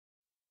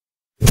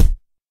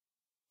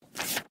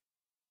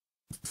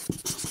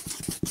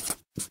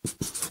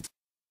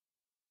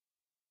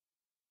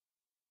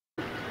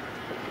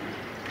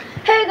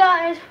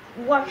guys,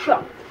 what's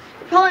up?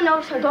 You probably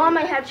noticed I don't have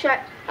my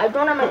headset, I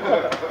don't have my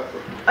clicker.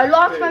 I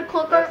lost my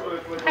clicker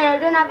and I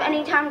didn't have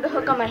any time to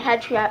hook up my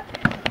headset.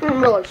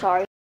 I'm really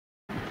sorry.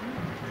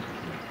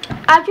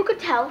 As you could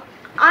tell,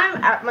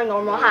 I'm at my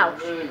normal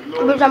house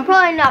because I'm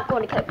probably not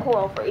going to get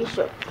coral for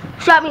Easter.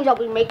 So that means I'll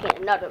be making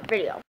another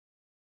video.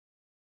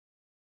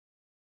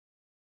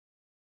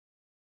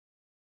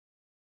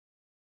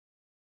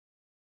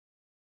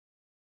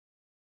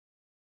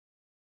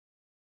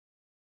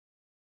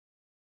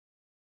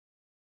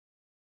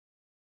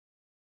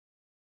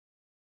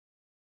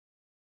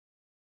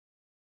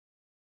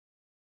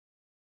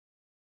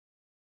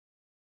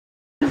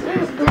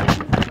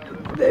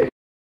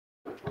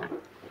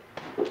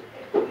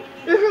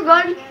 This is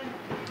good,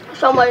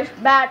 some ways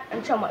bad,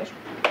 and some ways.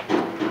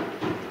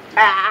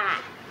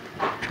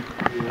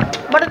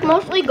 But it's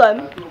mostly good.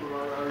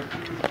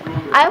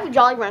 I have a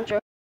Jollyrancher.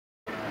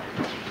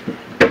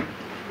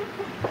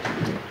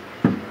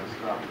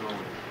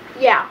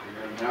 Yeah.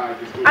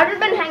 I've just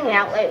been hanging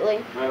out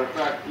lately.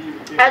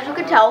 As you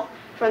can tell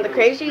from the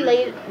crazy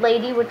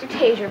lady with the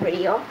taser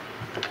video,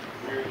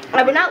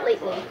 I've been out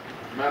lately.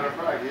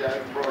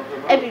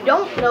 If you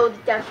don't know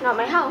that that's not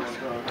my house,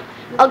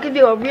 I'll give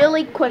you a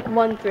really quick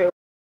run through.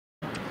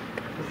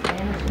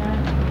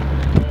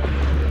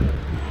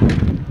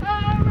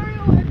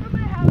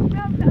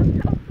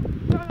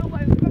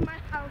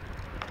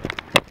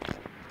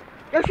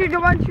 You should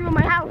run through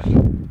my house.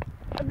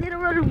 I did a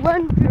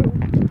run through.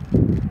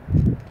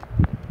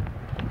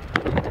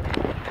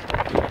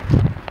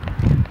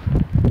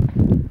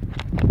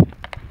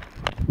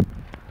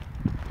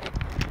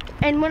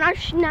 And when I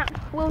snap,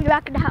 we'll be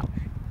back in the house.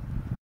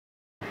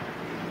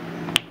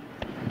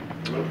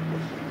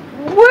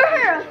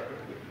 Where?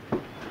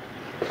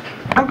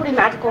 I'm pretty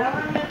magical.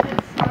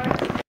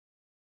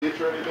 Get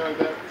your anything like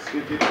that?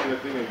 Stick it in the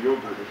thing of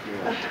yogurt if you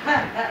want.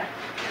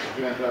 If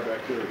you want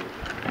antibacterial.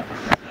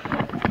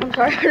 I'm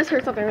sorry, I just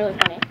heard something really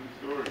funny.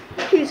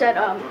 He said,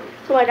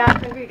 so my dad's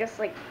finger just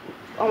like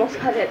almost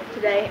cut it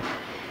today.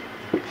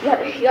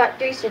 He got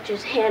 3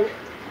 stitches hand.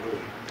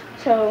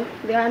 So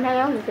the guy I'm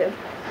hanging out with him.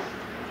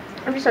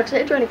 If you start to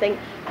itch or anything,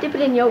 dip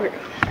it in yogurt.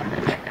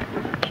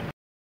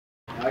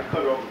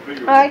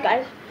 Alright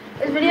guys,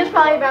 this video is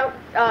probably about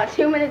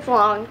 2 minutes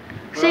long.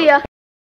 See ya!